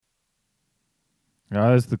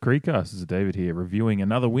There's the Creekcast. This is David here reviewing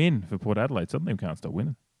another win for Port Adelaide. Suddenly we can't stop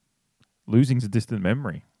winning. Losing's a distant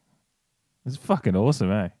memory. It's fucking awesome,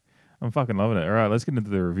 eh? I'm fucking loving it. All right, let's get into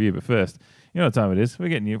the review. But first, you know what time it is. We're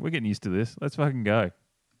getting used to this. Let's fucking go.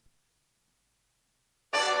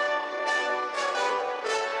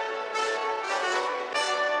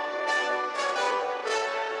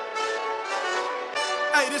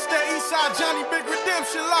 Hey, this that Eastside Johnny Big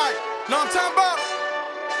Redemption like. Know what I'm talking about?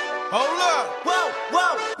 Hold up. Whoa,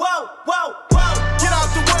 whoa, whoa, whoa, whoa. Get out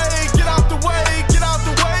the way, get out the way, get out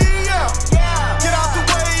the way, yeah. Yeah. Get out the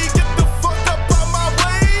way, get the fuck up out my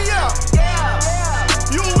way, yeah. Yeah.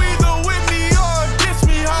 Yeah. You either with me or against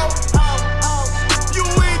me, ho. Ho, ho. You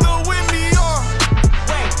either with me or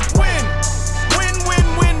win. Win, win,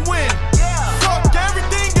 win, win. Yeah. Fuck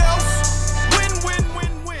everything else. Win, win,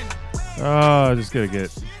 win, win. Oh, just get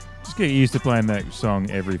used to playing that song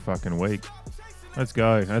every fucking week. Let's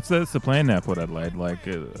go. That's the plan now, Port Adelaide. Like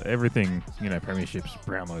everything, premierships,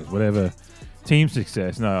 Brownlows, whatever, team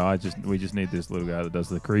success. No, we just need this little guy that does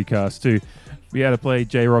the Creekcast to be able to play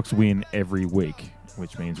J-Rock's win every week,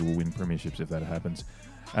 which means we'll win premierships if that happens.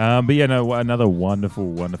 But yeah, no, another wonderful,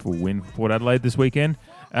 wonderful win for Port Adelaide this weekend.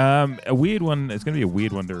 A weird one. It's going to be a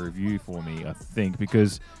weird one to review for me, I think,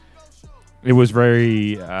 because it was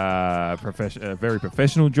very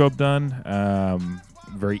professional job done.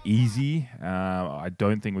 Very easy. I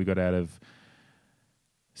don't think we got out of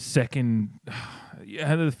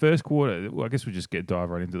the first quarter. Well, I guess we just dive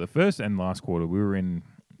right into the first and last quarter. We were in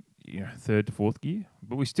third to fourth gear,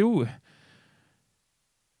 but we still.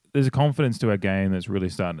 There's a confidence to our game that's really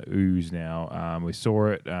starting to ooze now. We saw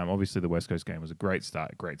it. Obviously, the West Coast game was a great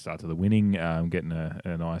start to the winning. Getting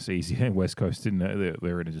a nice, easy West Coast didn't. They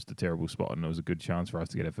were in just a terrible spot, and it was a good chance for us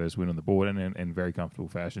to get our first win on the board, and in very comfortable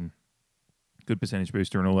fashion. Good percentage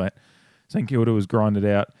booster and all that. St Kilda was grinded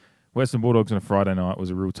out. Western Bulldogs on a Friday night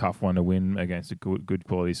was a real tough one to win against a good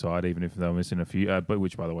quality side, even if they were missing a few. But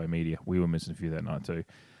which, by the way, media, we were missing a few that night too.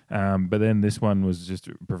 But then this one was just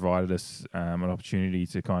provided us an opportunity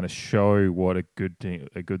to kind of show what a good team.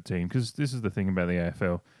 Because this is the thing about the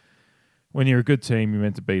AFL. When you're a good team, you're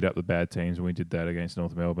meant to beat up the bad teams, and we did that against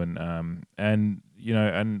North Melbourne. And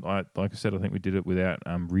like I said, I think we did it without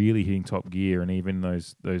really hitting top gear, and even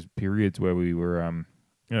those periods where we were,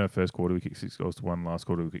 first quarter we kicked 6 goals to 1, last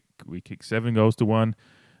quarter we kicked 7 goals to 1,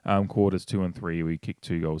 quarters 2 and 3 we kicked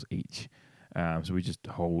 2 goals each. So we just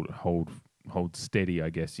hold steady, I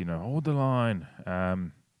guess, hold the line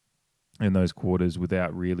in those quarters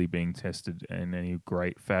without really being tested in any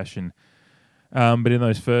great fashion. But in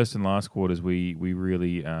those first and last quarters, we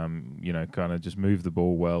really, kind of just moved the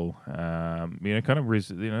ball well.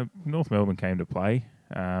 North Melbourne came to play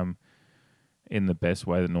in the best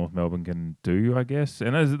way that North Melbourne can do, I guess.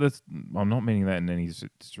 And I'm not meaning that in any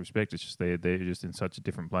disrespect. It's just they're just in such a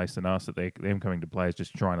different place than us that them coming to play is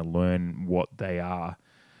just trying to learn what they are,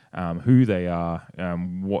 who they are,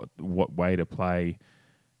 what way to play.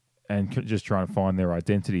 And just trying to find their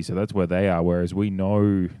identity. So that's where they are, whereas we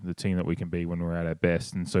know the team that we can be when we're at our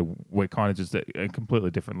best. And so we're kind of just at completely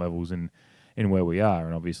different levels in where we are.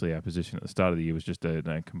 And obviously our position at the start of the year was just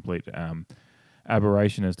a complete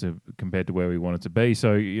aberration compared to where we wanted to be.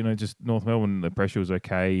 So, just North Melbourne, the pressure was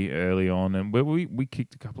okay early on. And we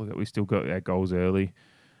kicked a couple of... We still got our goals early.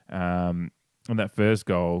 And that first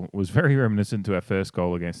goal was very reminiscent to our first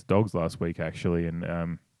goal against the Dogs last week, actually.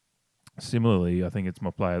 And... similarly, I think it's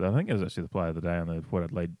my player. I think it was actually the player of the day on the Port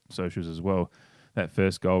Adelaide socials as well. That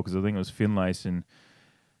first goal, because I think it was Finlayson.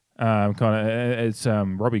 It's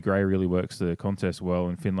Robbie Gray really works the contest well,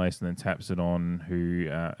 and Finlayson then taps it on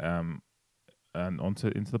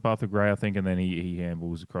into the path of Gray, I think, and then he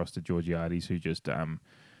handballs across to Georgiades, who just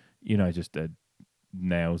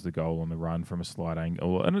nails the goal on the run from a slight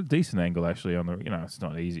angle and a decent angle actually. On the it's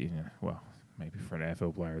not easy. Well. Maybe for an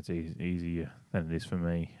AFL player, it's easier than it is for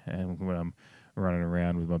me. And when I'm running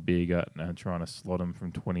around with my beer gut and trying to slot them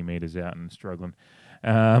from 20 metres out and struggling.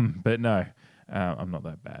 But no, I'm not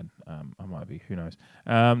that bad. I might be, who knows.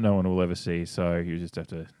 No one will ever see, so you just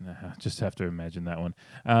have to imagine that one.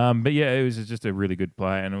 But yeah, it was just a really good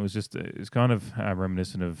play, and it was kind of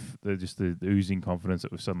reminiscent of the oozing confidence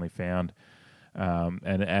that we've suddenly found.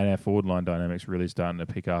 And our forward line dynamics really starting to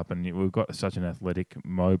pick up, and we've got such an athletic,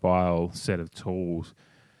 mobile set of tools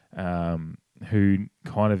who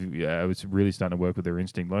kind of it's really starting to work with their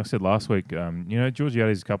instinct. Like I said last week,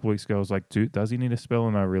 Georgiades a couple of weeks ago, I was like, does he need a spell?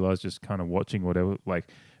 And I realised just kind of watching whatever, like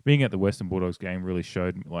being at the Western Bulldogs game really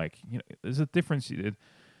showed, like, there's a difference.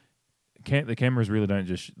 The cameras really don't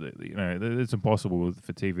just, it's impossible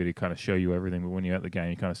for TV to kind of show you everything, but when you're at the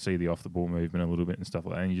game, you kind of see the off-the-ball movement a little bit and stuff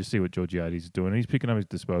like that, and you just see what Georgiades is doing. He's picking up his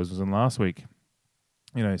disposals, and last week,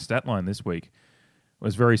 stat line this week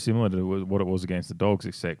was very similar to what it was against the Dogs,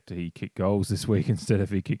 except he kicked goals this week instead of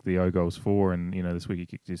he kicked the O goals 4, and this week he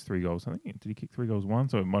kicked his 3 goals. I think did he kick 3 goals 1?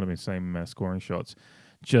 So it might have been the same scoring shots,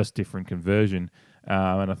 just different conversion.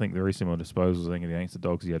 And I think very similar disposals. I think against the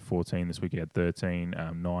Dogs he had 14. This week he had 13,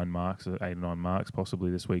 9 marks, 8 or 9 marks possibly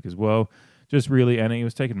this week as well. Just really, and he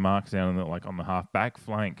was taking marks down on the half back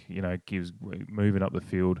flank. Gives moving up the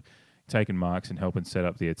field, taking marks and helping set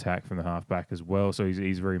up the attack from the half back as well. So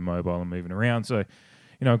he's very mobile and moving around. So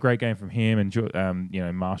a great game from him.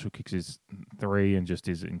 And Marshall kicks his 3 and just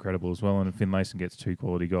is incredible as well. And Finlayson gets 2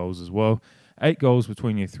 quality goals as well. 8 goals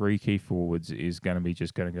between your 3 key forwards is going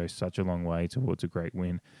to go such a long way towards a great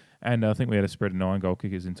win. And I think we had a spread of 9 goal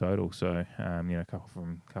kickers in total. So a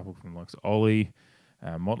couple from like Ollie,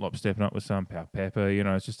 Motlop stepping up with some, Pau Pepper.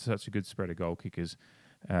 It's just such a good spread of goal kickers.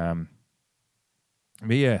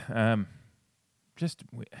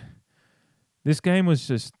 This game was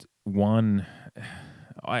just one.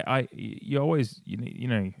 You always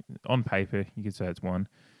on paper you could say it's one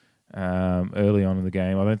early on in the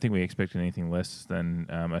game. I don't think we expected anything less than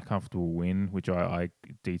a comfortable win, which I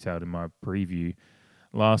detailed in my preview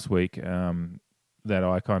last week. That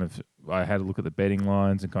I had a look at the betting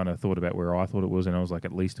lines and kind of thought about where I thought it was, and I was like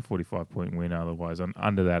at least a 45-point win. Otherwise,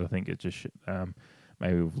 under that, I think it just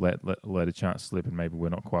maybe we've let a chance slip, and maybe we're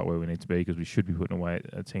not quite where we need to be because we should be putting away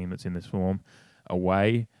a team that's in this form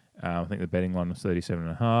away. I think the betting line was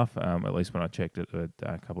 37.5, at least when I checked it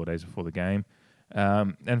a couple of days before the game.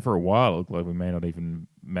 And for a while, it looked like we may not even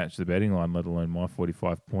match the betting line, let alone my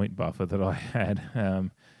 45-point buffer that I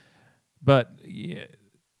had. But yeah,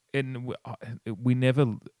 and we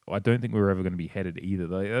never. I don't think we were ever going to be headed either.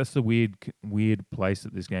 That's the weird place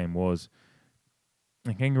that this game was.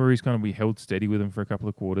 The Kangaroos we held steady with them for a couple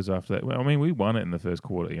of quarters after that. Well, I mean, we won it in the first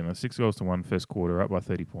quarter. 6-1 first quarter, up by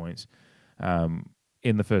 30 points.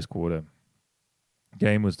 In the first quarter,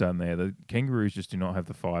 game was done there. The Kangaroos just do not have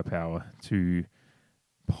the firepower to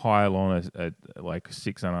pile on like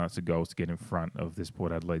 6 unanswered goals to get in front of this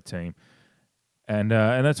Port Adelaide team, and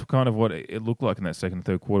that's kind of what it looked like in that second and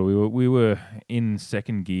third quarter. We were in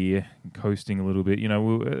second gear, coasting a little bit,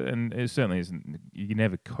 and it certainly isn't. You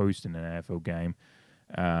never coast in an AFL game,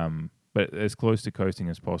 but as close to coasting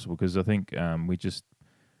as possible because I think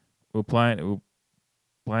we're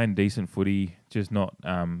playing decent footy, just not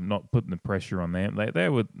putting the pressure on them. They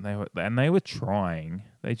were trying.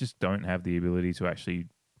 They just don't have the ability to actually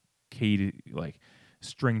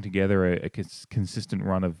string together a consistent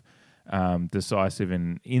run of decisive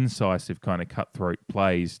and incisive kind of cutthroat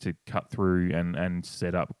plays to cut through and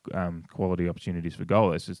set up quality opportunities for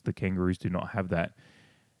goal. It's just the Kangaroos do not have that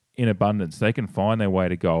in abundance. They can find their way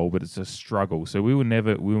to goal, but it's a struggle. So we were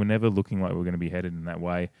never looking like we were going to be headed in that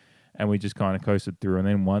way. And we just kind of coasted through. And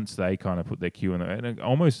then once they kind of put their cue in there, and it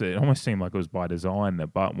almost seemed like it was by design.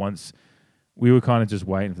 But once we were kind of just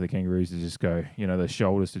waiting for the Kangaroos to just go, their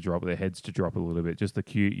shoulders to drop, their heads to drop a little bit, just the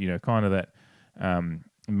cue, kind of that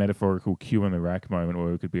metaphorical cue in the rack moment where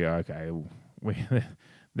we could be okay.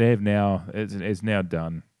 It's now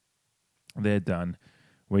done. They're done.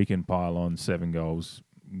 We can pile on 7 goals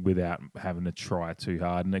without having to try too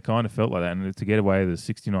hard, and it kind of felt like that. And to get away with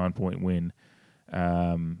a 69-point win.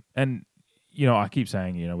 And I keep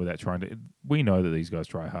saying, without trying to, we know that these guys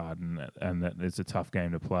try hard and that it's a tough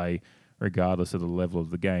game to play regardless of the level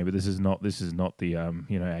of the game. But this is not the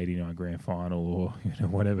 89 grand final or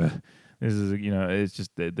whatever. This is it's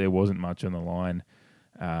just that there wasn't much on the line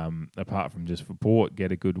apart from just for Port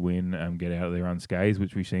get a good win, get out of there unscathed,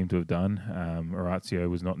 which we seem to have done. Orazio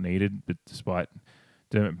was not needed, but despite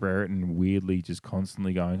Dermot Brereton weirdly just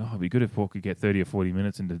constantly going, it'd be good if Port could get 30 or 40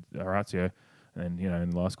 minutes into Orazio. And,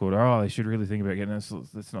 in the last quarter, they should really think about getting us.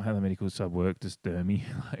 That's not how the medical sub work, just Dermy.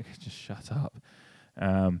 Just shut up.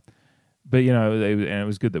 But, it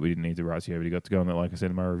was good that we didn't need to Orazio, but he got to go on that. Like I said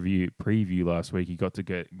in my preview last week, he got to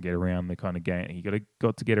get around the kind of game. He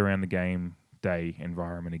got to get around the game day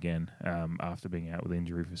environment again after being out with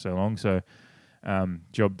injury for so long. So,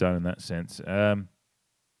 job done in that sense. But,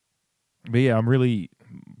 yeah, probably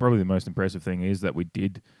the most impressive thing is that we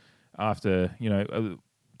did, after,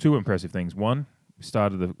 2 impressive things. One, we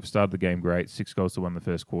started the game great, 6 goals to 1 in the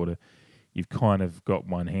first quarter. You've kind of got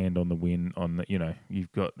one hand on the win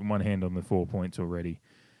you've got one hand on the 4 points already.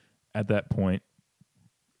 At that point,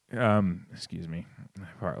 excuse me,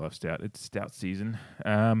 Pirate Love Stout. It's stout season.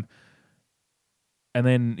 And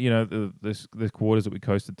then the quarters that we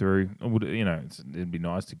coasted through, it'd be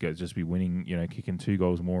nice to just be winning, kicking 2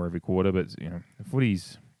 goals more every quarter. But the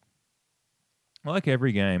footy's like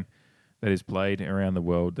every game that is played around the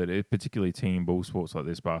world, that particularly team ball sports like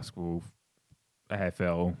this, basketball,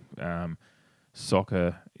 AFL,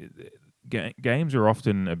 soccer, games are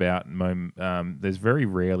often about there's very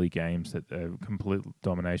rarely games that are complete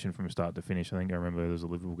domination from start to finish. I think I remember there was a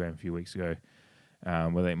Liverpool game a few weeks ago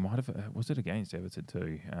where they might have, was it against Everton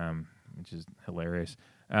too, which is hilarious.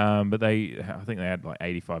 But I think they had like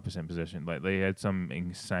 85% possession. Like they had some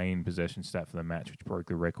insane possession stat for the match, which broke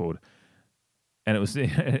the record. And it was,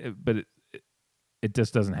 but it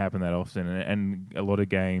just doesn't happen that often. And a lot of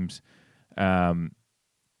games,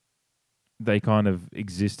 they kind of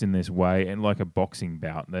exist in this way, and like a boxing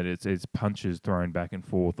bout, that it's punches thrown back and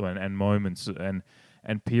forth, and moments and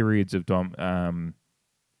periods of domination,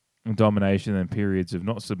 and periods of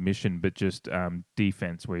not submission but just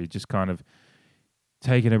defense, where you're just kind of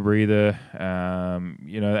taking a breather, and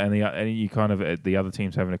you kind of the other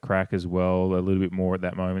team's having a crack as well, a little bit more at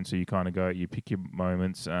that moment. So you kind of you pick your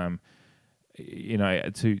moments, to.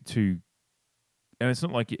 And it's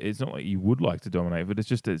not like you would like to dominate, but it's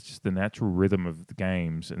just the natural rhythm of the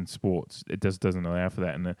games and sports. It just doesn't allow for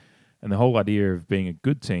that, and the whole idea of being a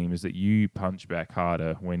good team is that you punch back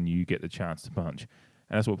harder when you get the chance to punch,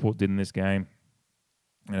 and that's what Port did in this game.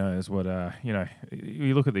 That's what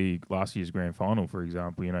you look at the last year's grand final, for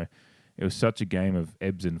example. It was such a game of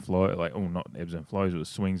ebbs and flows, not ebbs and flows, it was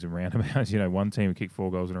swings and roundabouts. One team would kick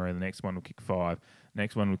 4 goals in a row, the next one would kick 5,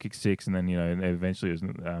 next one would kick 6, and then eventually it was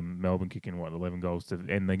Melbourne kicking 11 goals to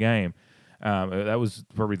end the game. That was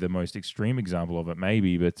probably the most extreme example of it,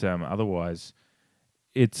 maybe, but otherwise,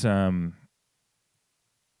 it's the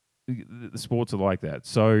sports are like that.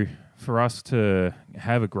 So for us to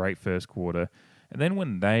have a great first quarter. And then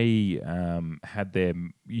when they had their,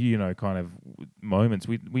 kind of moments,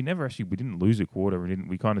 we didn't lose a quarter.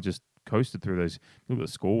 We kind of just coasted through those. Look at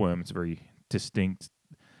the scoreworm; it's a very distinct,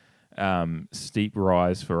 steep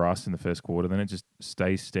rise for us in the first quarter. Then it just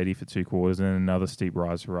stays steady for 2 quarters, and then another steep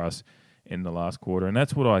rise for us in the last quarter. And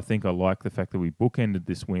that's what I think I like, the fact that we bookended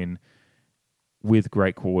this win with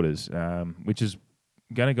great quarters, which is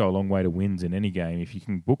going to go a long way to wins in any game. If you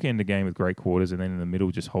can bookend a game with great quarters and then in the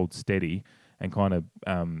middle just hold steady and kind of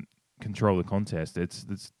control the contest, it's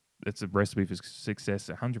a recipe for success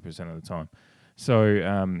 100% of the time.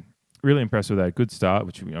 So really impressed with that. Good start,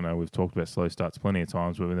 which I know we've talked about slow starts plenty of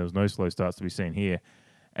times, but there was no slow starts to be seen here.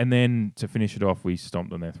 And then to finish it off, we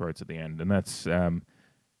stomped on their throats at the end. And that's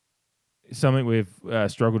something we've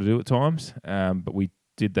struggled to do at times, but we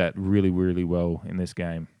did that really, really well in this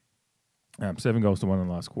game. 7 goals to 1 in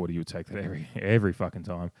the last quarter, you would take that every fucking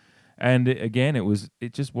time. And again,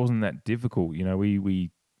 it just wasn't that difficult. We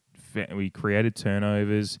created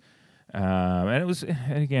turnovers, and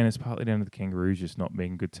it's partly down to the Kangaroos just not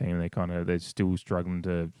being a good team. They're still struggling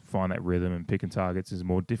to find that rhythm, and picking targets is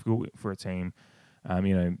more difficult for a team. They're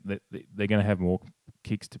going to have more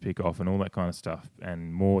kicks to pick off and all that kind of stuff,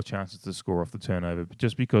 and more chances to score off the turnover. But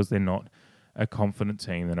just because they're not a confident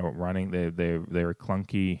team, they're not running. They're a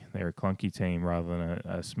clunky team rather than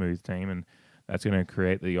a smooth team, and that's going to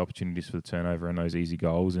create the opportunities for the turnover and those easy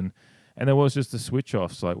goals. And there was just the switch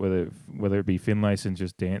offs, like whether it be Finlayson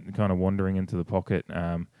just kind of wandering into the pocket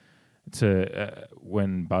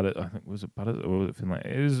when Butter, I think was it Butter or was it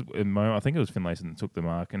Finlayson? I think it was Finlayson that took the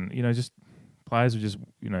mark, and just players were just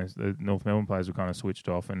the North Melbourne players were kind of switched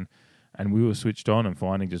off, and we were switched on and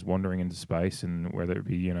finding just wandering into space, and whether it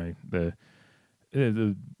be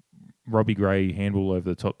the Robbie Gray handball over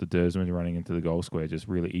the top to Dersman running into the goal square, just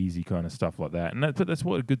really easy kind of stuff like that. And that's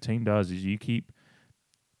what a good team does, is you keep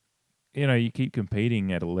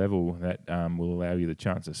competing at a level that will allow you the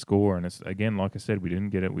chance to score. And it's, again, like I said, we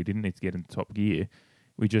didn't need to get into top gear.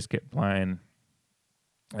 We just kept playing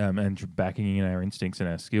and backing in our instincts and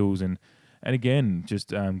our skills. And again,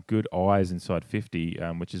 just good eyes inside 50,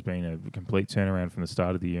 which has been a complete turnaround from the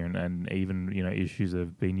start of the year, and even issues that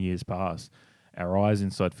have been years past. Our eyes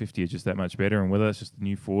inside 50 are just that much better, and whether that's just the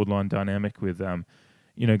new forward line dynamic with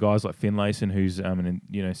guys like Finlayson, who's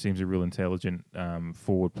seems a real intelligent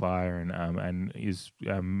forward player, and is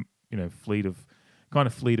fleet of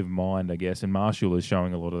mind, I guess. And Marshall is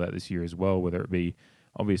showing a lot of that this year as well. Whether it be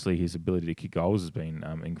obviously his ability to kick goals has been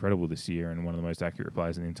incredible this year, and one of the most accurate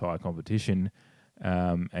players in the entire competition,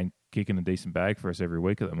 and kicking a decent bag for us every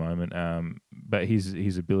week at the moment. But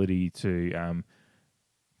his ability to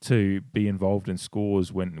be involved in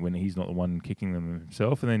scores when he's not the one kicking them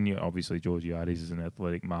himself. And then obviously Georgiades is an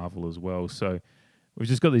athletic marvel as well. So we've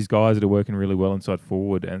just got these guys that are working really well inside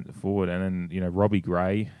forward. And then, Robbie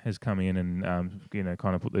Gray has come in and,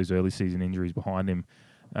 kind of put those early season injuries behind him,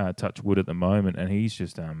 touch wood at the moment. And he's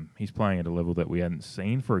just, he's playing at a level that we hadn't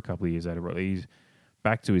seen for a couple of years out of it. He's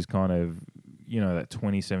back to his kind of, that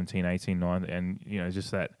 2017, 18, 19, and, just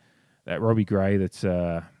that Robbie Gray that's,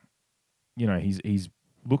 he's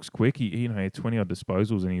looks quick. He had 20-odd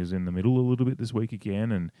disposals, and he was in the middle a little bit this week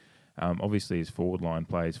again. And obviously his forward line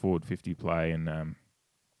play, his forward 50 play, and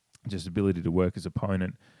just ability to work his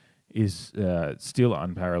opponent is still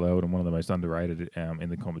unparalleled and one of the most underrated in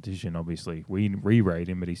the competition. Obviously, we re-rate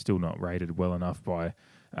him, but he's still not rated well enough by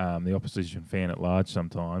the opposition fan at large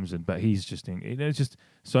sometimes. But he's just, just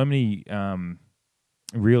so many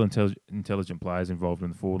real intelligent players involved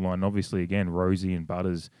in the forward line. And obviously, again, Rosie and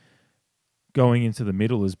Butters going into the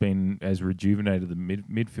middle has rejuvenated the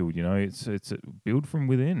midfield. It's a build from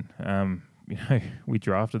within. We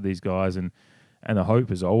drafted these guys and the hope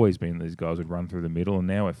has always been these guys would run through the middle, and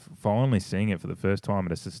now we're finally seeing it for the first time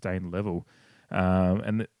at a sustained level,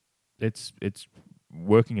 and it's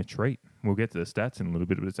working a treat. We'll get to the stats in a little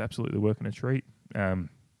bit, but it's absolutely working a treat. We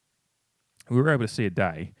were able to see a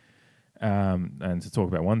day, and to talk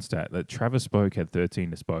about one stat, that Travis Spoke had 13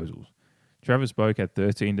 disposals. Travis Spoke had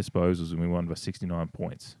 13 disposals, and we won by 69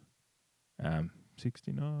 points.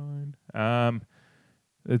 69.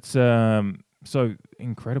 It's so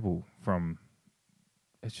incredible from...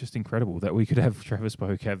 It's just incredible that we could have Travis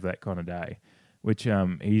Spoke have that kind of day, which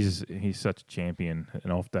he's such a champion.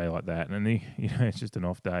 An off day like that, and it's just an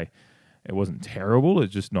off day. It wasn't terrible.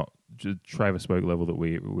 It's just not Travis Spoke level that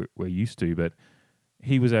we're used to. But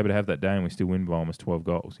he was able to have that day, and we still win by almost 12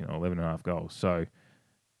 goals. 11 and a half goals. So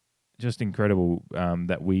just incredible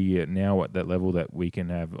that we are now at that level that we can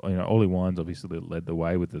have. Ollie Wines obviously led the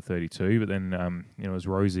way with the 32, but then it was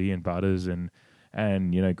Rosie and Butters and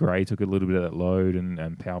Gray took a little bit of that load,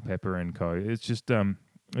 and Powell Pepper and co. It's just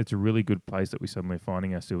it's a really good place that we suddenly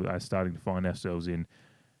are starting to find ourselves in,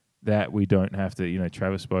 that we don't have to,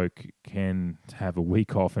 Travis Spoke can have a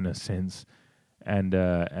week off in a sense, and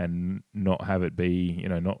not have it be,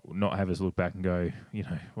 not have us look back and go,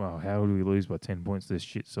 wow, how do we lose by 10 points to this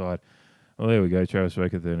shit side? Well, there we go, Travis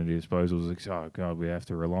Spoke at 30 disposals. Like, oh God, we have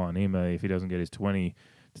to rely on him. If he doesn't get his 20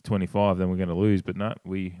 to 25, then we're going to lose. But no,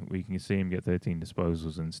 we can see him get 13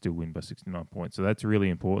 disposals and still win by 69 points. So that's really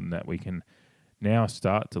important, that we can now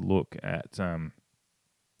start to look at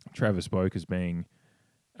Travis Spoke as being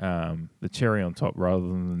the cherry on top rather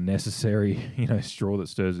than the necessary, straw that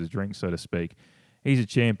stirs his drink, so to speak. He's a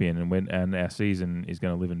champion, and our season is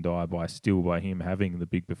going to live and die by him having the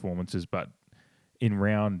big performances. But in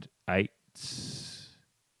round 9,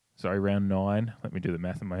 let me do the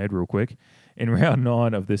math in my head real quick. In round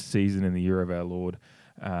 9 of this season, in the year of our Lord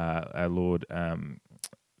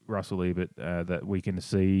Russell Ebert, that we can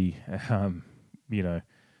see,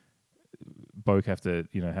 Boak have to,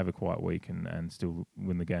 have a quiet week and still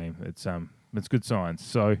win the game. It's good signs.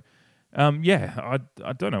 So, I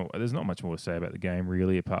don't know. There's not much more to say about the game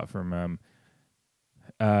really, apart from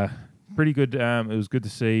pretty good. It was good to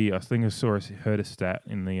see. I think heard a stat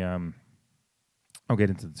in the. I'll get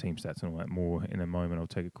into the team stats and all that more in a moment. I'll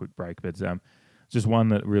take a quick break, but just one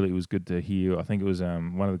that really was good to hear. I think it was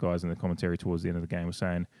one of the guys in the commentary towards the end of the game was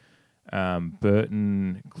saying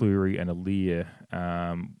Burton, Cleary, and Aaliyah,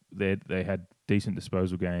 they had decent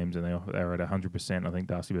disposal games, and they were at 100%. I think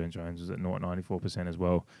Darcy Burton-Jones was at 94% as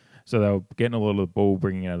well. So they were getting a lot of the ball,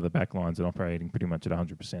 bringing out of the back lines and operating pretty much at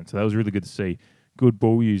 100%. So that was really good to see. Good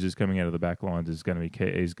ball users coming out of the back lines is going to be key,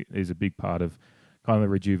 is a big part of kind of the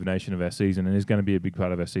rejuvenation of our season, and is going to be a big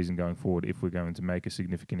part of our season going forward if we're going to make a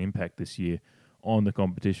significant impact this year on the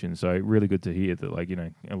competition. So really good to hear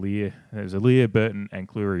that, there's Aaliyah, Burton, and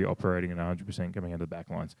Cleary operating at 100% coming out of the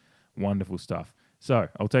back lines. Wonderful stuff. So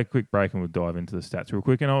I'll take a quick break and we'll dive into the stats real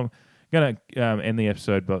quick, and I'm going to end the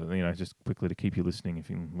episode, but just quickly to keep you listening,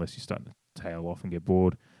 unless you start to tail off and get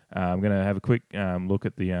bored. I'm going to have a quick look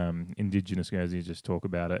at the Indigenous guys. You just talk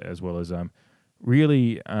about it, as well as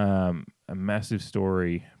really a massive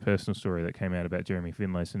story, personal story that came out about Jeremy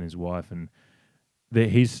Finlayson and his wife, and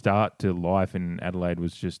his start to life in Adelaide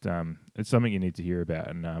was just it's something you need to hear about,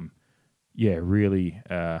 and really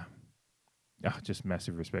just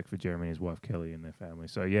massive respect for Jeremy and his wife Kelly and their family.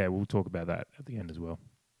 So we'll talk about that at the end as well.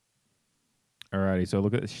 Alrighty, so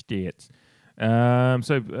look at the stats.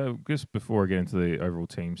 Just before I get into the overall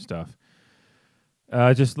team stuff,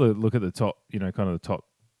 just look at the top, kind of the top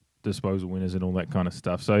disposal winners and all that kind of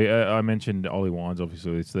stuff. So I mentioned Ollie Wines,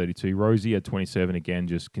 obviously, it's 32. Rosie at 27, again,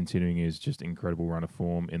 just continuing his just incredible run of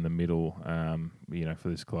form in the middle, for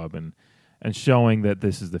this club, and showing that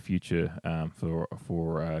this is the future for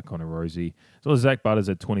Connor Rosie. So Zach Butters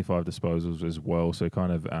had 25 disposals as well. So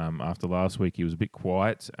kind of after last week, he was a bit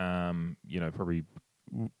quiet, probably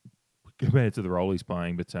compared to the role he's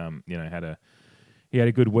playing, but he had a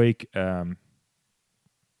good week.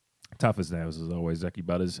 Tough as nails as always, Zachy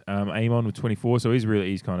Butters. Amon with 24, so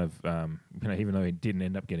he's kind of even though he didn't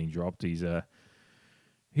end up getting dropped, he's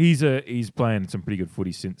He's playing some pretty good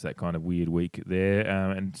footy since that kind of weird week there.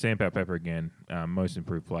 And Sam Pepper again, most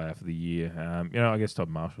improved player for the year. I guess Todd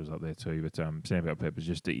Marshall's up there too, but Sam Pepper's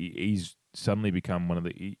just he's suddenly become one of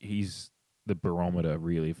he's the barometer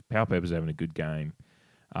really. If Pepper's having a good game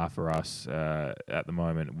for us at the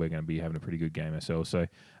moment, we're going to be having a pretty good game ourselves. So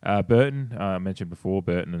Burton, I mentioned before,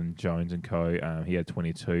 Burton and Jones and co. He had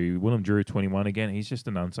 22. Willem Drew 21 again. He's just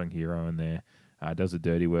an unsung hero in there. Does the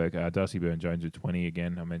dirty work. Darcy Byrne-Jones with 20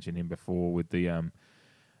 again. I mentioned him before with the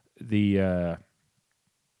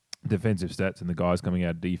defensive stats and the guys coming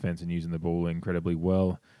out of defense and using the ball incredibly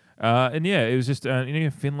well. It was just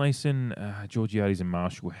Finlayson, Georgiades, and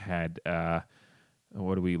Marshall had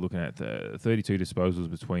what are we looking at? 32 disposals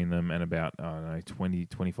between them and about 20,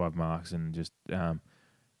 25 marks, and just 20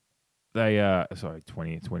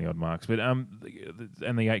 odd marks, but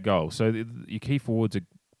and the 8 goals. So your key forwards are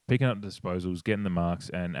picking up the disposals, getting the marks,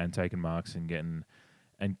 and taking marks and getting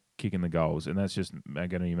and kicking the goals, and that's just going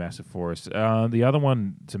to be massive for us. The other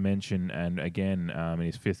one to mention, and again in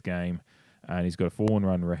his 5th game, and he's got a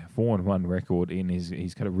 4-1 record in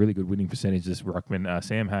he's got a really good winning percentage. This ruckman,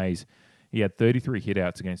 Sam Hayes, he had 33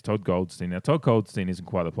 hitouts against Todd Goldstein. Now Todd Goldstein isn't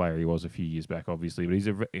quite the player he was a few years back, obviously, but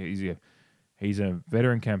he's a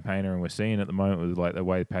veteran campaigner, and we're seeing at the moment with like the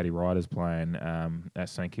way Paddy Ryder's playing at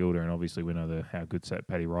St Kilda, and obviously we know how good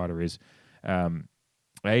Paddy Ryder is.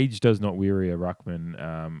 Age does not weary a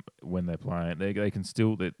ruckman when they're playing. They can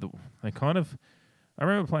still they kind of. I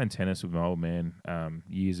remember playing tennis with my old man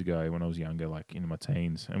years ago when I was younger, like in my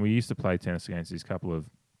teens, and we used to play tennis against these couple of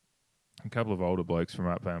older blokes from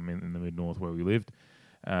up in the mid north where we lived.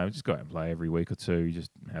 We just go out and play every week or two,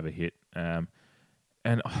 just have a hit. And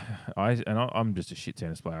I'm just a shit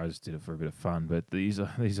tennis player. I just did it for a bit of fun. But these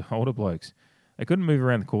older blokes, they couldn't move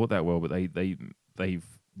around the court that well, but they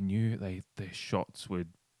knew their shots were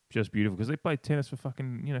just beautiful because they played tennis for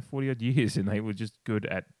fucking 40 odd years, and they were just good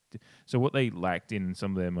at. So what they lacked in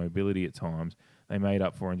some of their mobility at times, they made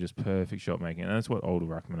up for in just perfect shot making, and that's what older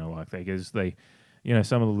ruckmen are like. Because they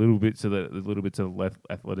some of the little bits of the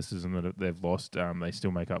athleticism that they've lost, they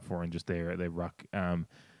still make up for in just their ruck.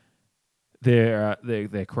 Their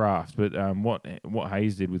craft, but what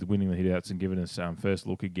Hayes did with winning the hitouts and giving us first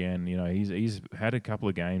look again, he's had a couple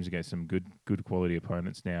of games against some good quality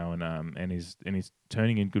opponents now, and he's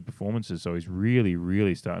turning in good performances. So he's really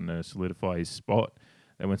really starting to solidify his spot.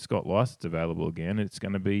 And when Scott Lycett's available again, it's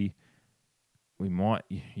going to be you might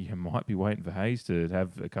be waiting for Hayes to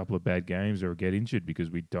have a couple of bad games or get injured,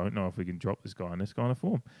 because we don't know if we can drop this guy in this kind of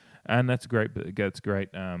form, and that's great.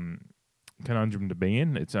 Conundrum to be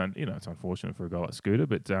in. It's it's unfortunate for a guy like Scooter,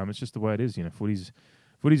 but it's just the way it is. Footy's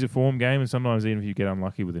a form game, and sometimes even if you get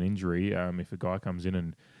unlucky with an injury, if a guy comes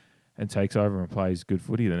in and takes over and plays good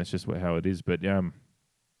footy, then it's just how it is. But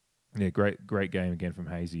great game again from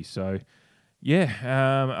Hazy. So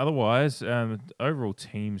otherwise overall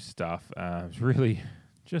team stuff is really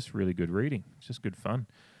good reading. It's just good fun.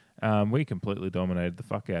 We completely dominated the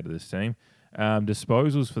fuck out of this team.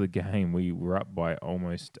 Disposals for the game, we were up by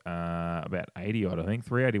almost about 80 odd, I think,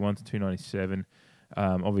 381 to 297.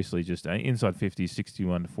 Obviously, just inside 50s,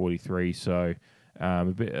 61 to 43. So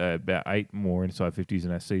about 8 more inside 50s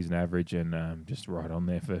than our season average, and just right on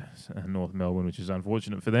there for North Melbourne, which is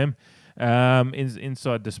unfortunate for them.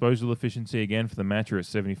 Inside disposal efficiency again for the match, we're at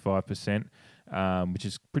 75%. Which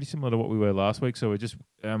is pretty similar to what we were last week. So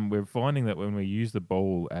we're finding that when we use the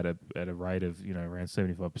ball at a rate of around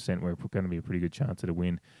 75%, we're going to be a pretty good chance at a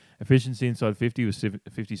win. Efficiency inside 50 was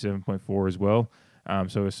 57.4 as well.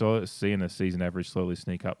 So we're seeing the season average slowly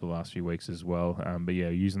sneak up the last few weeks as well.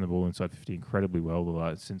 Using the ball inside 50 incredibly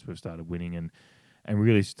well since we've started winning, and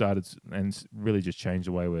really just changed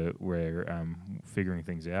the way we're figuring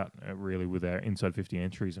things out really with our inside 50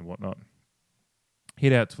 entries and whatnot.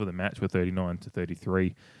 Hitouts for the match were 39 to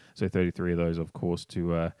 33. So 33 of those, of course,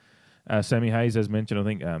 to Sammy Hayes, as mentioned. I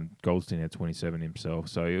think Goldstein had 27 himself.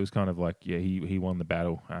 So it was kind of like, he won the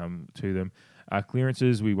battle to them.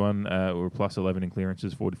 Clearances, we won. We were plus 11 in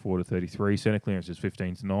clearances, 44 to 33. Centre clearances,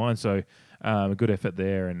 15 to 9. So a good effort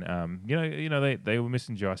there. And, they were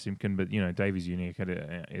missing Jai Simpkin, but, Davies Unique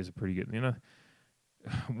is a pretty good,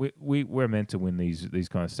 we're meant to win these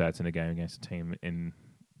kind of stats in a game against a team in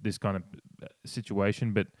this kind of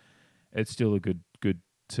situation, but it's still a good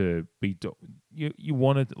to be. You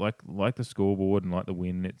want to like the scoreboard and like the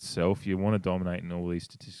win itself. You want to dominate in all these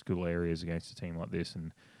statistical areas against a team like this,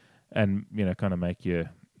 and kind of make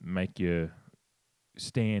your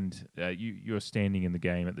stand. You're standing in the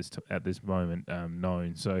game at this moment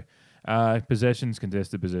known. So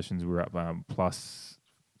contested possessions, we're up plus.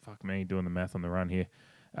 Fuck me, doing the math on the run here.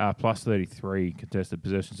 plus 33 contested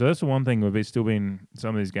possession. So that's the one thing. We've still been,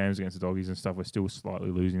 some of these games against the Doggies and stuff, we're still slightly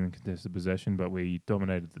losing in contested possession, but we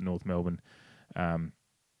dominated the North Melbourne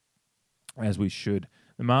as we should.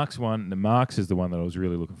 The Marks is the one that I was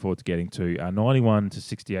really looking forward to getting to. 91 to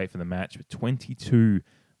 68 for the match, with 22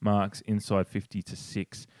 marks inside 50 to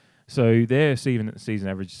 6. So their season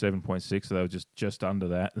average is 7.6, so they were just under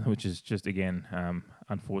that, which is just, again,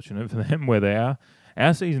 unfortunate for them where they are.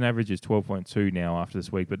 Our season average is 12.2 now after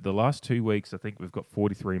this week, but the last 2 weeks, I think we've got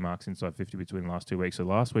 43 marks inside 50 between the last 2 weeks. So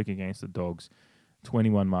last week against the Dogs,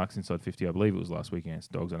 21 marks inside 50. I believe it was last week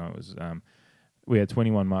against the Dogs. I know it was. We had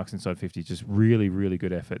 21 marks inside 50. Just really, really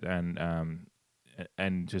good effort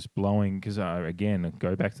and just blowing. Because again,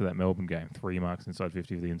 go back to that Melbourne game, 3 marks inside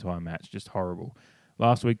 50 for the entire match. Just horrible.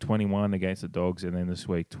 Last week, 21 against the Dogs, and then this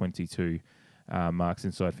week, 22 marks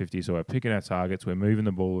inside 50. So we're picking our targets. We're moving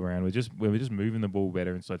the ball around. We're just moving the ball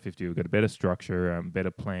better inside 50. We've got a better structure, better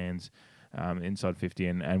plans inside 50,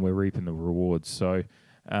 and we're reaping the rewards. So,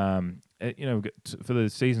 we've got for the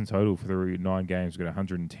season total for the 9 games, we've got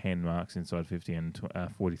 110 marks inside 50, and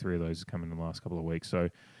 43 of those have come in the last couple of weeks. So,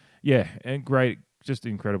 yeah, and great, just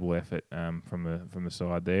incredible effort from the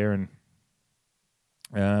side there, and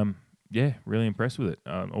yeah, really impressed with it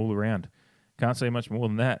all around. Can't say much more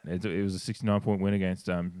than that. It was a 69-point win against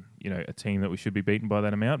a team that we should be beaten by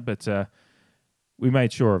that amount, but we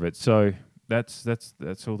made sure of it. So that's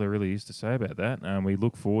all there really is to say about that. We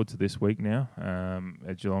look forward to this week now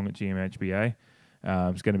at Geelong at GMHBA.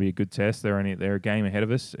 It's going to be a good test. They're a game ahead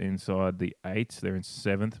of us inside the 8. They're in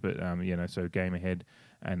 7th, but so a game ahead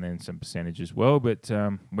and then some percentage as well. But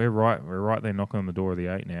we're right there knocking on the door of the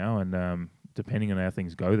 8 now, and depending on how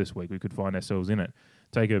things go this week, we could find ourselves in it.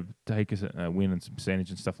 Take a win and some percentage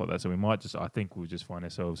and stuff like that. So we might I think we'll just find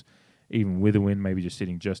ourselves, even with a win, maybe just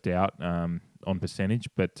sitting just out on percentage.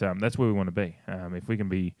 But that's where we want to be. If we can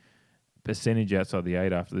be percentage outside the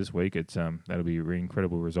 8 after this week, that'll be a really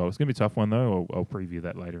incredible result. It's going to be a tough one, though. I'll preview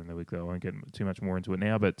that later in the week, though. I won't get too much more into it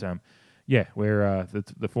now. But, we're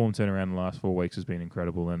the form turnaround in the last 4 weeks has been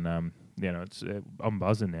incredible. And, I'm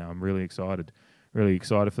buzzing now. I'm really excited. Really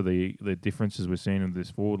excited for the differences we're seeing in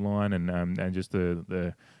this forward line, and just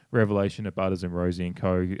the revelation of Butters and Rosie and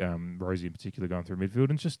co. Rosie in particular going through midfield,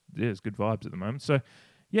 and just it's good vibes at the moment. So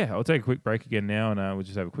yeah, I'll take a quick break again now, and we'll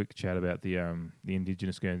just have a quick chat about the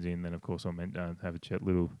Indigenous Guernsey, and then of course I'll have a chat,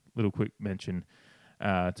 little quick mention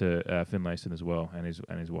to Finlayson as well, and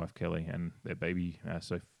his wife Kelly and their baby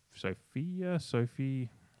Sophie.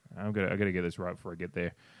 I got to get this right before I get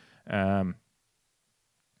there.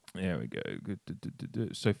 There we go.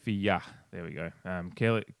 Sophia. There we go.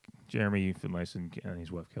 Kelly, Jeremy Finlayson, and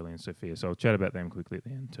his wife Kelly and Sophia. So I'll chat about them quickly at the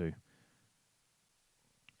end too.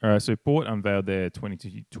 All right. So Port unveiled their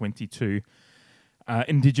 2022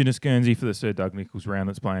 Indigenous Guernsey for the Sir Doug Nicholls round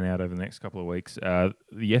that's playing out over the next couple of weeks.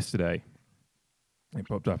 Yesterday, it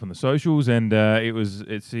popped up on the socials, and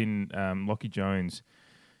it's in Lockie Jones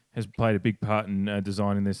has played a big part in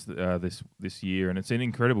designing this year, and it's an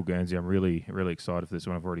incredible Guernsey. I'm really, really excited for this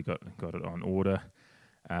one. I've already got it on order.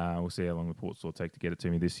 We'll see how long the port will take to get it to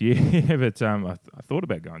me this year. But I thought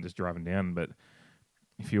about just driving down, but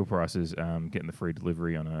fuel prices, getting the free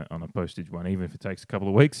delivery on a postage one, even if it takes a couple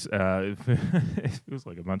of weeks, it feels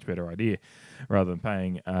like a much better idea rather than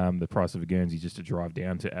paying the price of a Guernsey just to drive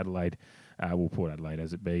down to Adelaide, Port Adelaide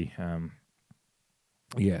as it be.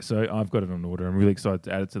 So I've got it on order. I'm really excited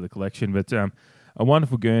to add it to the collection. But a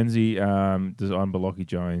wonderful Guernsey designed by Lockie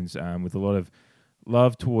Jones, with a lot of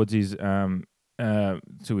love towards his to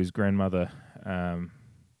his grandmother, and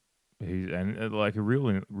like a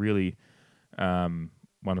really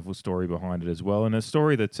wonderful story behind it as well, and a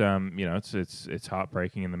story that it's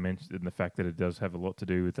heartbreaking in the fact that it does have a lot to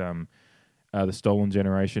do with the stolen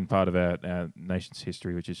generation, part of our nation's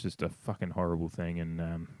history, which is just a fucking horrible thing,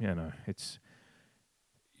 and it's.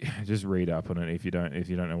 Just read up on it if you don't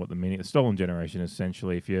know what the meaning. The stolen generation,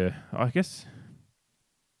 essentially, I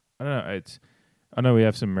know we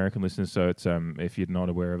have some American listeners, so it's if you're not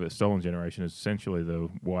aware of it, stolen generation is essentially the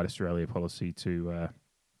White Australia policy to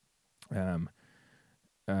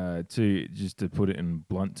put it in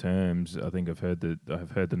blunt terms. I think I've heard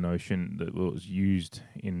the notion that was used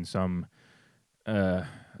in some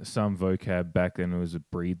vocab back then. It was a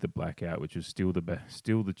breed the blackout, which was still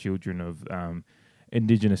the children of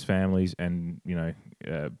Indigenous families, and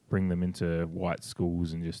bring them into white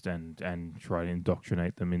schools and try to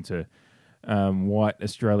indoctrinate them into white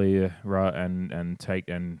Australia, and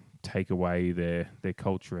take away their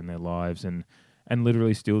culture and their lives, and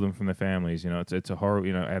literally steal them from their families. It's a horror.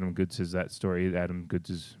 Adam Goods says that story. Adam Goods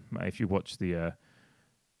is, if you watch the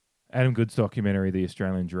Adam Good's documentary, The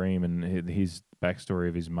Australian Dream, and his backstory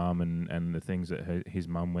of his mum and the things that his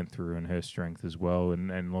mum went through and her strength as well.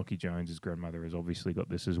 And Lockie Jones's grandmother has obviously got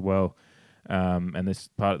this as well. And this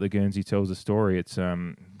part of the Guernsey tells a story. It's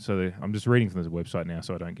I'm just reading from the website now,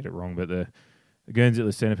 so I don't get it wrong. But the Guernsey,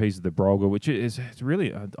 the centerpiece of the Brolga, which it's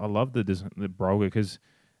really I love the Brolga because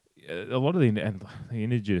a lot of the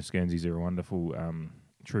Indigenous Guernseys are a wonderful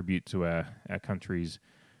tribute to our country's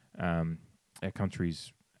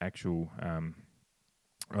actual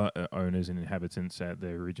owners and inhabitants, the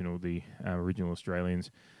original Australians.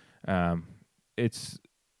 It's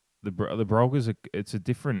the Brolgas. It's a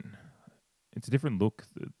different look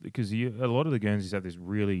because a lot of the Guernseys have this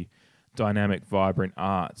really dynamic, vibrant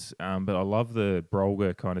arts. But I love the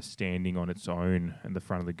Brolga kind of standing on its own in the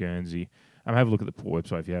front of the Guernsey. Have a look at the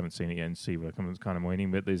website if you haven't seen it yet and see what I'm kind of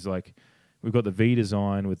meaning. But there's we've got the V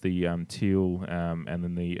design with the teal and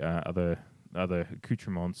then the other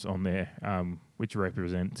accoutrements on there, which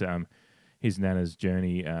represent his nana's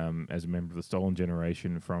journey as a member of the Stolen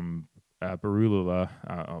Generation from Barulula.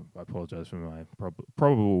 I apologise for my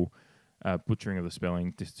probable butchering of the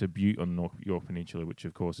spelling. To Butte on the York Peninsula, which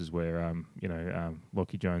of course is where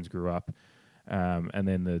Lockie Jones grew up. And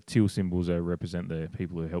then the teal symbols represent the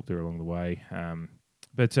people who helped her along the way.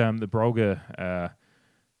 But the Brolga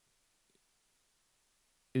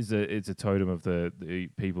it's a totem of the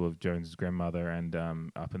people of Jones's grandmother and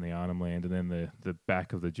up in the Arnhem Land, and then the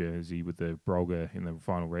back of the jersey with the Brolga in the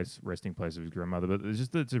final resting place of his grandmother. But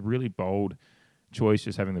it's a really bold choice,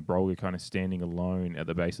 just having the Brolga kind of standing alone at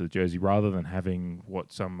the base of the jersey, rather than having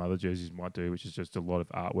what some other jerseys might do, which is just a lot of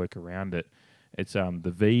artwork around it. It's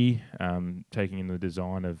the V, taking in the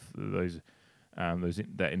design of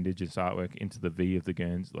that Indigenous artwork into the V of the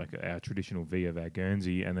Guernsey, like our traditional V of our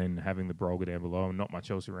Guernsey, and then having the Brolga down below and not much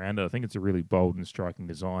else around it. I think it's a really bold and striking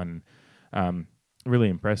design. Really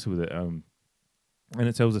impressed with it. And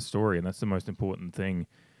it tells a story, and that's the most important thing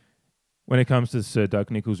when it comes to Sir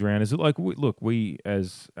Doug Nicholls round. Is it we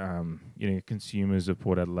as consumers of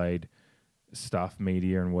Port Adelaide stuff,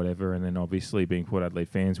 media and whatever, and then obviously being Port Adelaide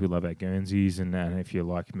fans, we love our Guernseys, and if you're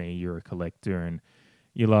like me, you're a collector and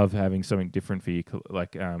you love having something different for you,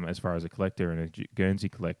 as far as a collector and a Guernsey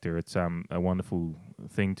collector. It's a wonderful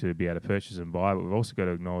thing to be able to purchase and buy, but we've also got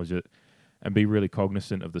to acknowledge it and be really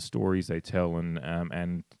cognizant of the stories they tell,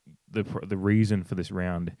 and the reason for this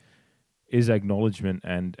round is acknowledgement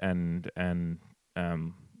and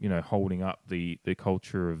holding up the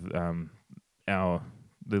culture of our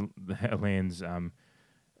lands,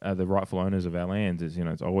 the rightful owners of our lands.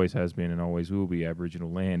 It always has been and always will be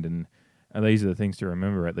Aboriginal land, and these are the things to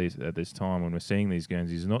remember at this time when we're seeing these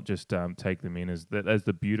Guernseys. Not just take them in as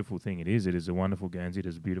the beautiful thing it is. It is a wonderful Guernsey. It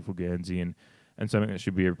is a beautiful Guernsey, and something that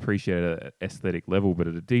should be appreciated at an aesthetic level, but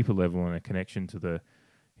at a deeper level and a connection to the,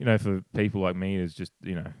 for people like me, is just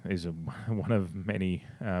is one of many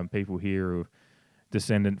people here who are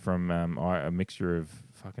descendant from a mixture of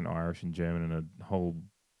fucking Irish and German and a whole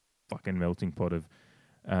fucking melting pot of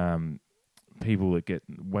people that get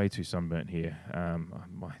way too sunburnt here.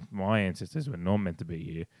 My ancestors were not meant to be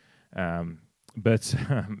here, but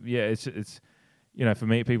it's for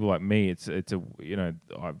me, people like me, it's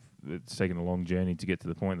taken a long journey to get to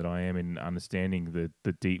the point that I am in understanding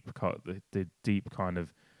the deep kind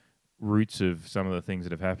of roots of some of the things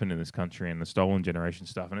that have happened in this country and the Stolen Generation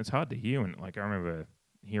stuff. And it's hard to hear, and I remember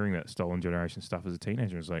hearing that Stolen Generation stuff as a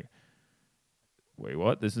teenager. I was like, wait,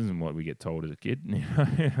 what? This isn't what we get told as a kid.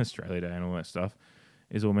 Australia Day and all that stuff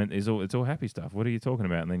it's all happy stuff. What are you talking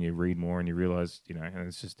about? And then you read more and you realize, and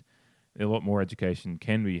it's just a lot more education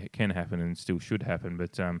can happen and still should happen.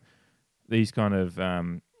 But these kind of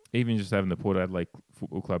even just having the Port Adelaide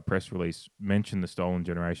Football Club press release mention the Stolen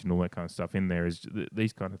Generation, all that kind of stuff in there, is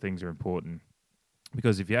these kind of things are important.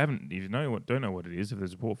 Because if you don't know what it is, if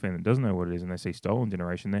there's a Port fan that doesn't know what it is and they see Stolen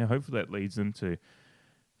Generation there, hopefully that leads them to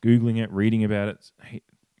Googling it, reading about it,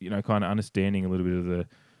 kind of understanding a little bit of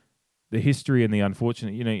the history and the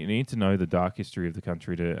unfortunate. You need to know the dark history of the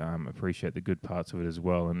country to appreciate the good parts of it as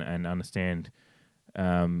well, and understand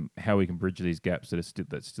how we can bridge these gaps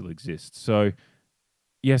that still exist. So,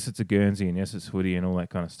 yes, it's a Guernsey, and yes, it's footy and all that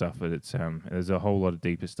kind of stuff, but it's there's a whole lot of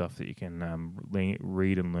deeper stuff that you can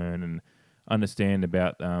read and learn and understand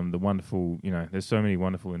about the wonderful. There's so many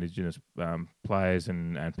wonderful Indigenous players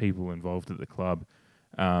and people involved at the club.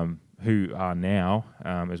 Who are now,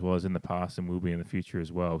 as well as in the past, and will be in the future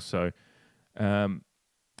as well. So, and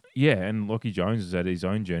Lockie Jones has had his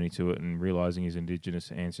own journey to it and realising his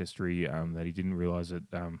Indigenous ancestry that he didn't realise it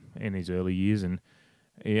in his early years. And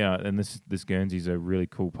this Guernsey's a really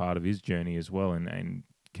cool part of his journey as well, and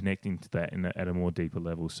connecting to that at a more deeper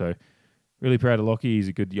level. So, really proud of Lockie. He's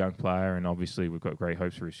a good young player, and obviously we've got great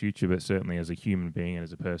hopes for his future. But certainly as a human being and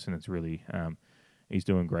as a person, it's really he's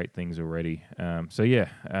doing great things already.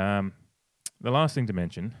 The last thing to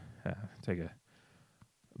mention, take a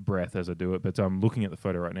breath as I do it, but I'm looking at the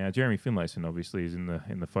photo right now. Jeremy Finlayson obviously is in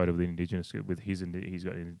the photo of the Indigenous with he's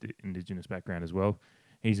got an Indigenous background as well.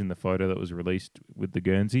 He's in the photo that was released with the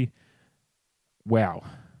Guernsey. Wow,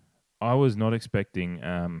 I was not expecting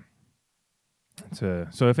to.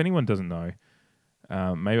 So if anyone doesn't know,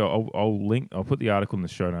 maybe I'll put the article in the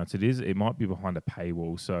show notes. It might be behind a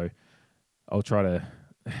paywall, so I'll try to.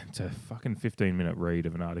 It's a fucking 15-minute read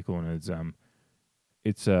of an article, and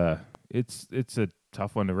it's a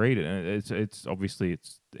tough one to read. And it's obviously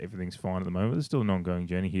everything's fine at the moment. There's still an ongoing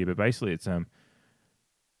journey here, but basically it's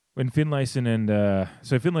when Finlayson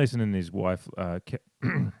and his wife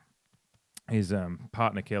his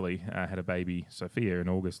partner Kelly had a baby Sophia in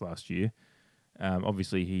August last year.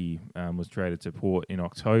 Obviously he was traded to Port in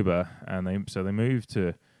October, and they moved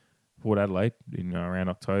to Port Adelaide in around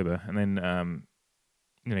October, and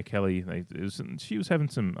then Kelly, she was having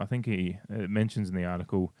some. I think it mentions in the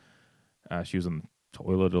article she was on the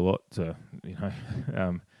toilet a lot,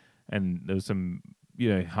 and there was some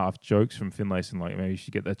half jokes from Finlayson like maybe she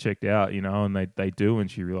should get that checked out, and they do,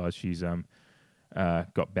 and she realised she's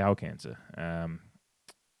got bowel cancer.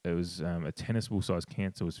 It was a tennis ball sized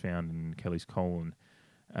cancer was found in Kelly's colon,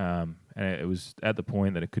 and it was at the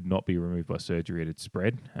point that it could not be removed by surgery. It had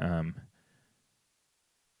spread,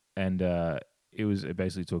 it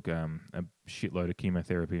basically took a shitload of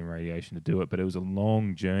chemotherapy and radiation to do it, but it was a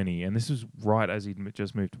long journey, and this was right as he'd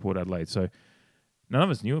just moved to Port Adelaide. So none of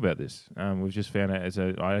us knew about this. We've just found out as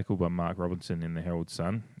an article by Mark Robinson in the Herald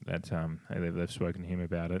Sun that they've spoken to him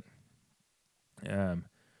about it.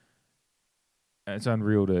 It's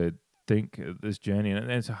unreal to think of this journey, and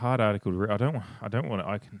it's a hard article to read. I don't want to.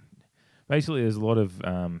 I can basically there's a lot of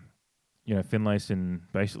Finlayson.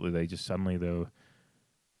 Basically, they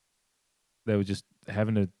were just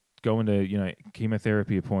having to go into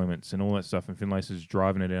chemotherapy appointments and all that stuff, and Finlayson's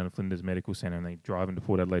driving her down to Flinders Medical Centre, and they drive into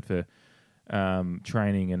Port Adelaide for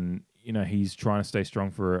training, and he's trying to stay strong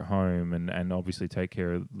for her at home, and obviously take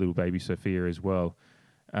care of little baby Sophia as well.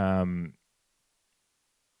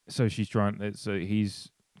 So he's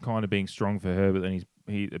kind of being strong for her, but then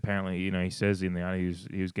he apparently he says in the article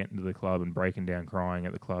he was getting to the club and breaking down crying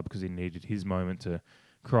at the club because he needed his moment to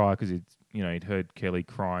cry because he'd heard Kelly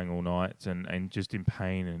crying all night and just in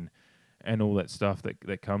pain and all that stuff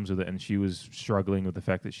that comes with it, and she was struggling with the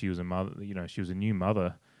fact that she was a mother, she was a new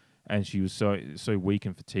mother, and she was so weak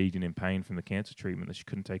and fatigued and in pain from the cancer treatment that she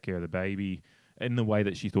couldn't take care of the baby in the way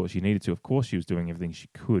that she thought she needed to. Of course, she was doing everything she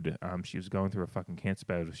could. She was going through a fucking cancer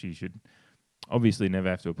battle. She should obviously never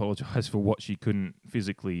have to apologise for what she couldn't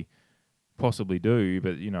physically possibly do.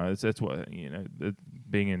 But that's what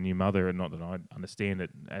being a new mother, and not that I understand it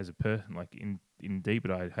as a person, like in deep,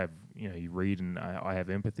 but I have you read and I have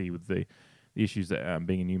empathy with the issues that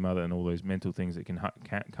being a new mother and all those mental things that can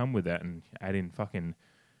come with that, and add in fucking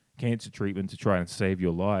cancer treatment to try and save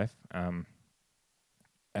your life.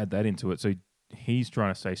 Add that into it. So he's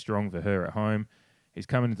trying to stay strong for her at home. He's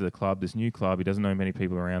coming into the club, this new club. He doesn't know many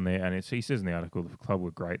people around there, and he says in the article the club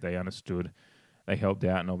were great. They understood, they helped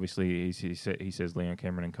out, and obviously he says Leon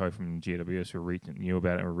Cameron and co from GWS knew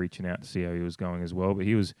about it and were reaching out to see how he was going as well. But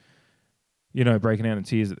he was, breaking out in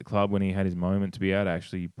tears at the club when he had his moment to be able to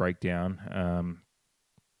actually break down.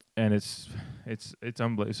 And it's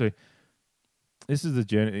unbelievable. So this is the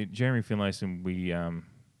journey, Jeremy Finlayson.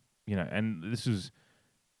 And this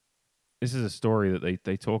is a story that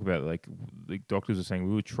they talk about. Like the doctors are saying,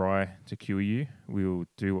 we will try to cure you. We will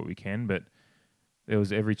do what we can, but there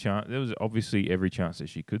was obviously every chance that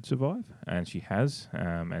she could survive, and she has.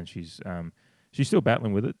 And she's still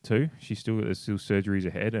battling with it too. There's still surgeries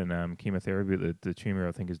ahead, and chemotherapy. The tumor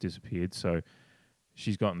I think has disappeared, so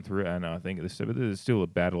she's gotten through it. And I think there's still a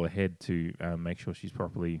battle ahead to make sure she's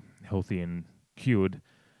properly healthy and cured.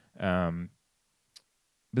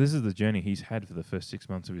 But this is the journey he's had for the first 6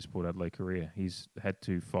 months of his Port Adelaide career. He's had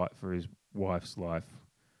to fight for his wife's life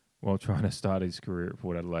while trying to start his career at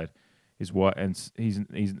Port Adelaide. His wife, and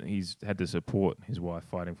he's had to support his wife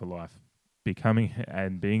fighting for life, becoming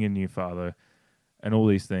and being a new father, and all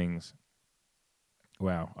these things.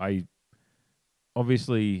 Wow,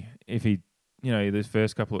 obviously if he, this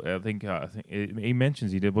first couple, I think he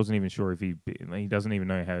mentions he wasn't even sure if he doesn't even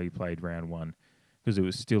know how he played round one. Because it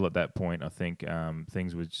was still at that point, I think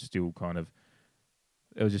things were still kind of.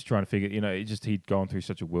 I was just trying to figure, he'd gone through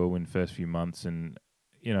such a whirlwind first few months, and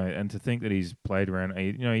and to think that he's played around,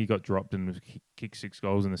 he got dropped and kicked 6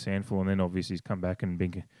 goals in the sandful, and then obviously he's come back and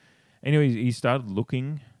been. Anyway, he started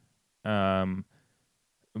looking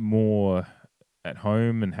more at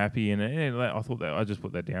home and happy. And I thought that I just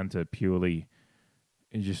put that down to purely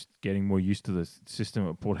just getting more used to the system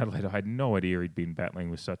at Port Adelaide. I had no idea he'd been battling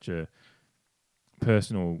with such a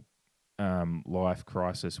personal life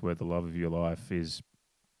crisis where the love of your life is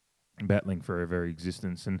battling for her very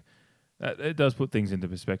existence. And it does put things into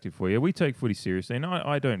perspective for you. We take footy seriously, and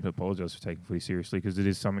I don't apologise for taking footy seriously because it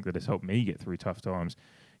is something that has helped me get through tough times.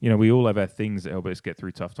 We all have our things that help us get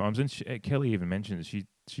through tough times. And Kelly even mentioned it.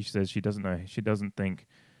 She says she doesn't know. She doesn't think,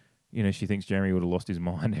 she thinks Jeremy would have lost his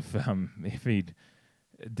mind if he'd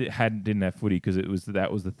didn't have footy, because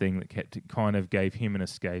that was the thing that kind of gave him an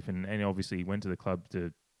escape. And obviously he went to the club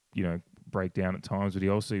to, break down at times, but he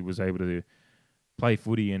also was able to play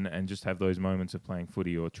footy and just have those moments of playing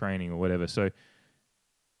footy or training or whatever. So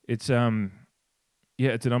it's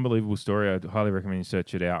it's an unbelievable story. I'd highly recommend you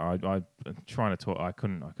search it out. I'm trying to talk. I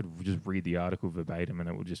could just read the article verbatim, and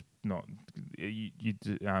it would just not. It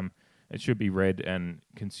should be read and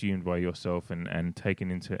consumed by yourself and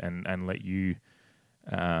taken into and let you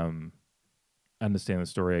understand the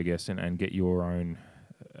story, I guess, and get your own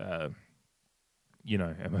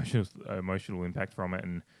emotional impact from it,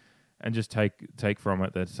 and just take from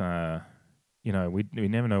it that we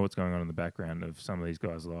never know what's going on in the background of some of these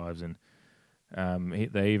guys' lives. And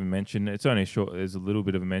they even mention there's a little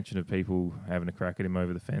bit of a mention of people having a crack at him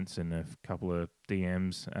over the fence and a couple of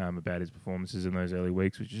DMs about his performances in those early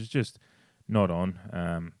weeks, which is just not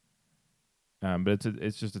on. But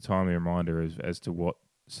it's just a timely reminder as to what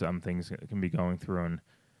some things can be going through,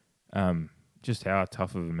 and just how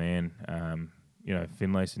tough of a man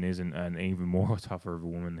Finlayson is, and even more tougher of a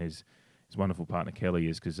woman his wonderful partner Kelly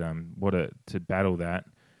is, because to battle that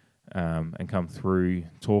and come through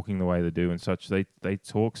talking the way they do and such. They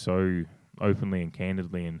talk so openly and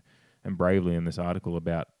candidly and bravely in this article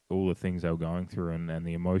about all the things they were going through, and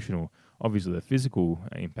the emotional, obviously the physical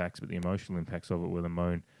impacts, but the emotional impacts of it were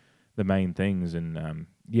the main things. And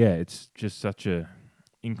it's just such a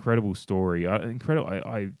incredible story.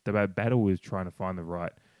 The battle is trying to find the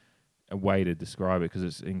right way to describe it, because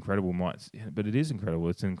it's incredible. But it is incredible.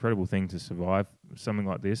 It's an incredible thing to survive something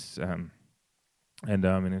like this, and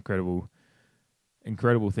an incredible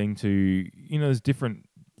thing to there's different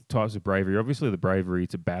types of bravery. Obviously, the bravery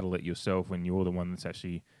to battle it yourself when you're the one that's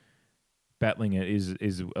actually battling it is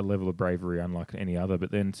a level of bravery unlike any other.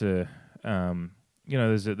 But then to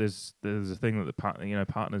there's a thing that the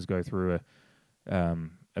partners go through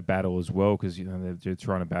a battle as well, because they're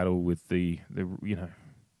trying to battle with the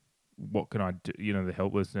what can I do, the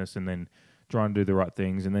helplessness, and then trying to do the right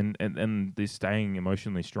things, and then and this staying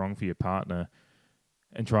emotionally strong for your partner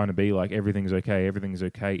and trying to be like everything's okay,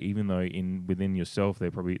 even though within yourself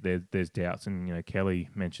there's doubts. And Kelly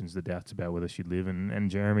mentions the doubts about whether she'd live, and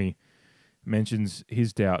Jeremy mentions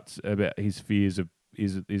his doubts about his fears of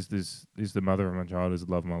is the mother of my child, is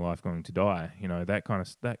the love of my life going to die?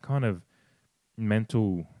 That kind of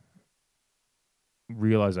mental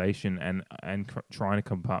realization and trying to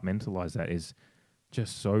compartmentalize that is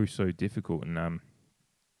just so difficult. And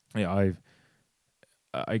I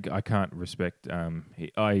can't respect.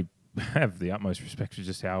 I have the utmost respect for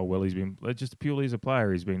just how well he's been. Just purely as a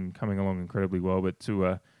player, he's been coming along incredibly well. But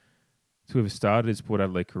to have started his Port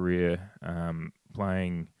Adelaide career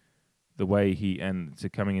playing the way to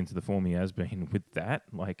coming into the form he has been with that,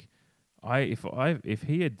 if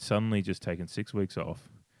he had suddenly just taken 6 weeks off,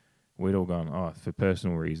 we'd all gone, for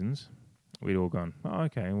personal reasons. We'd all gone,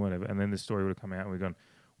 okay, whatever. And then the story would have come out, and we'd gone,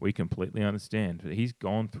 we completely understand. But he's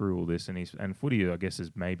gone through all this, and footy, I guess,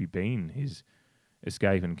 has maybe been his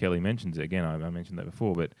escape. And Kelly mentions it again. I mentioned that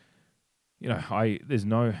before, but there's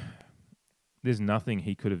nothing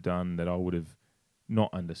he could have done that I would have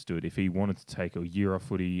not understood. If he wanted to take a year off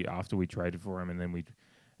footy after we traded for him,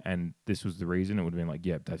 and this was the reason, it would have been like,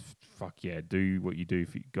 do what you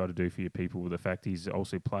got to do for your people. With the fact he's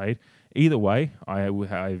also played. Either way, I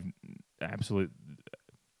have absolute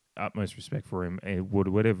utmost respect for him,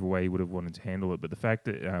 whatever way he would have wanted to handle it. But the fact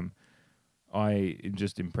that I am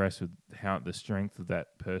just impressed with how the strength of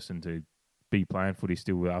that person to be playing footy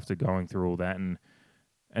still after going through all that, and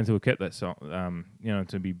to have kept that,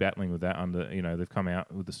 to be battling with that under, they've come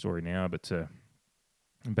out with the story now, but to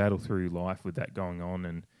battle through life with that going on.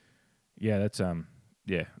 And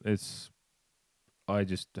I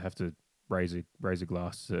just have to raise a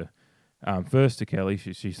glass to first to Kelly.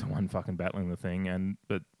 She's the one fucking battling the thing,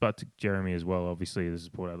 but to Jeremy as well. Obviously, this is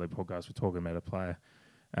a Port Adelaide podcast. We're talking about a player,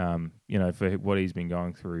 for what he's been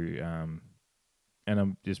going through, and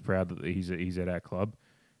I'm just proud that he's at our club.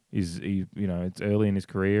 It's early in his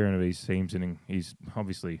career, and he seems, and he's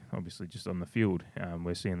obviously just on the field.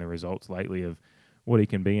 We're seeing the results lately of what he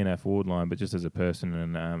can be in our forward line, but just as a person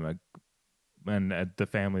and the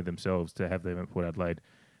family themselves, to have them at Port Adelaide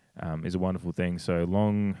is a wonderful thing. So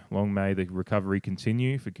long may the recovery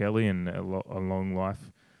continue for Kelly, and a long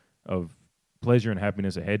life of pleasure and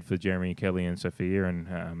happiness ahead for Jeremy, Kelly, and Sophia,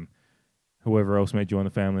 and whoever else may join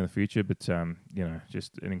the family in the future. But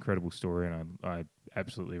just an incredible story, and I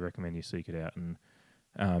absolutely recommend you seek it out and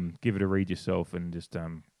give it a read yourself, and just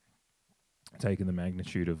take in the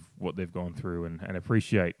magnitude of what they've gone through, and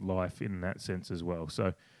appreciate life in that sense as well.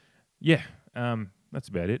 So, yeah, that's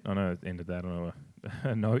about it. I know I ended that on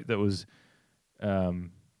a note that was a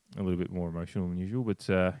little bit more emotional than usual, but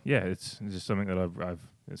it's just something that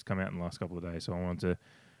it's come out in the last couple of days. So I wanted to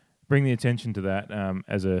bring the attention to that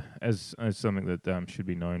as something that should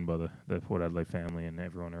be known by the Port Adelaide family and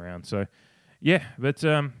everyone around. So,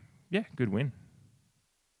 good win.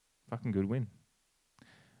 Fucking good win.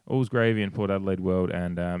 All's gravy in Port Adelaide world,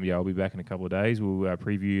 and I'll be back in a couple of days. We'll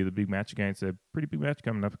preview the big match against a pretty big match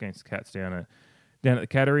coming up against the Cats down at the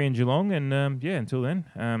Cattery in Geelong, and until then,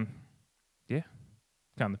 come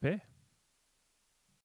the pair.